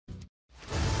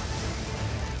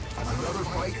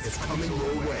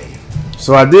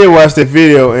So I did watch that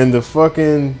video, and the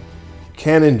fucking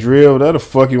cannon drill, whatever the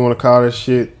fuck you want to call that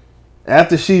shit.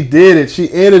 After she did it,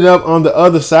 she ended up on the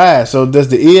other side. So does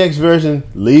the EX version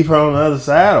leave her on the other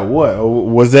side, or what? Or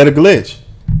was that a glitch?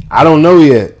 I don't know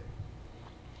yet.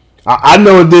 I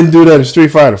know it didn't do that in Street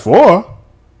Fighter 4.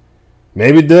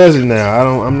 Maybe it does it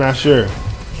now. I'm not sure.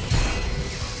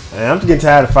 Man, I'm just getting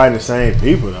tired of fighting the same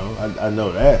people, though. I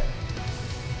know that.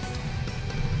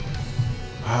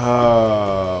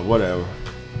 Whatever.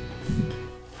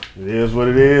 It is what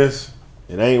it is.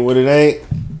 It ain't what it ain't.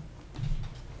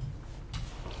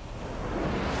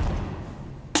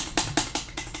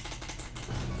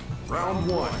 Round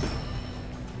one.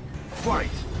 Fight.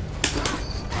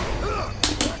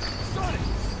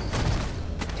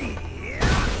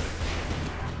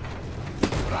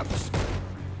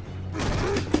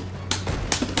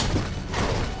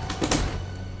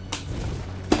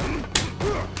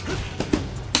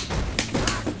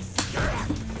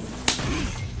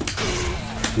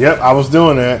 Yep, I was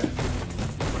doing that.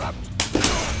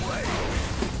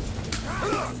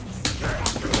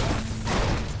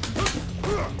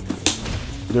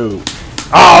 Dude.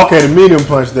 Oh, okay, the medium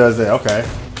punch does that. Okay.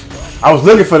 I was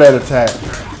looking for that attack.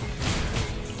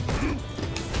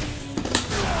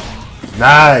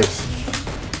 Nice.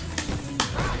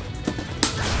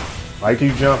 Why you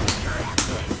keep jumping?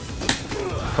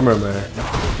 Come here, man.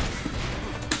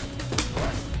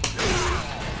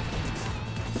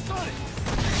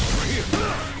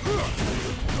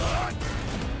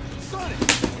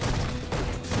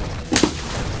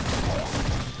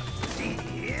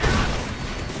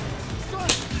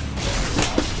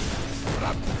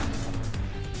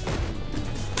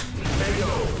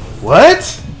 What?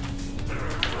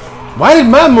 Why did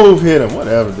my move hit him?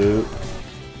 Whatever, dude.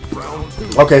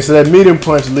 Okay, so that medium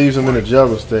punch leaves him in a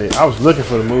juggle state. I was looking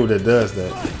for the move that does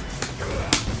that.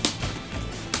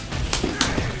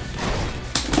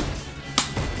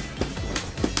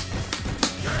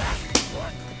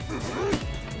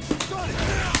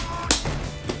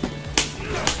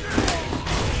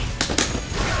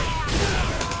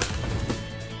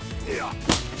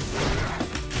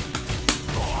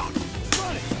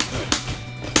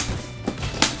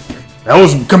 That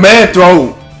was command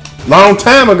throw long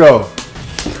time ago.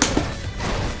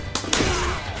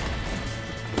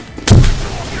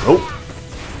 Nope.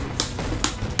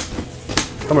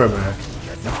 Come here, man.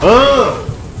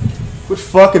 Quit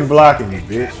fucking blocking me,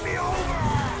 bitch.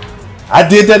 I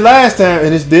did that last time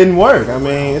and it didn't work. I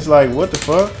mean, it's like, what the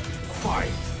fuck?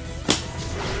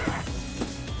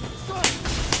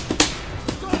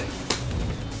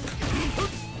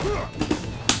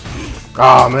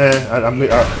 Oh man, I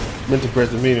meant to press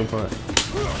the medium punch.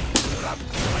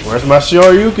 Where's my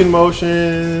Shoryuken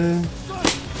motion?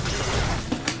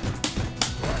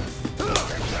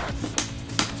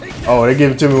 Oh, they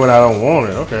give it to me when I don't want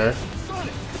it. Okay.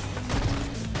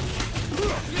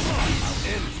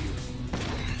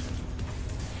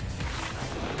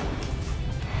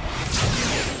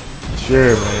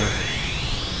 Sure, man.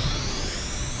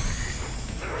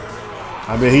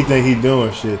 I bet he think he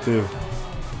doing shit too.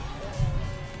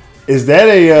 Is that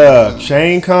a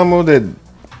chain combo? That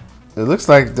it looks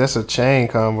like that's a chain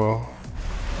combo.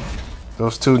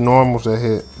 Those two normals that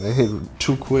hit, they hit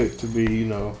too quick to be, you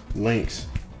know, links.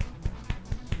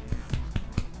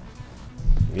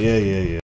 Yeah.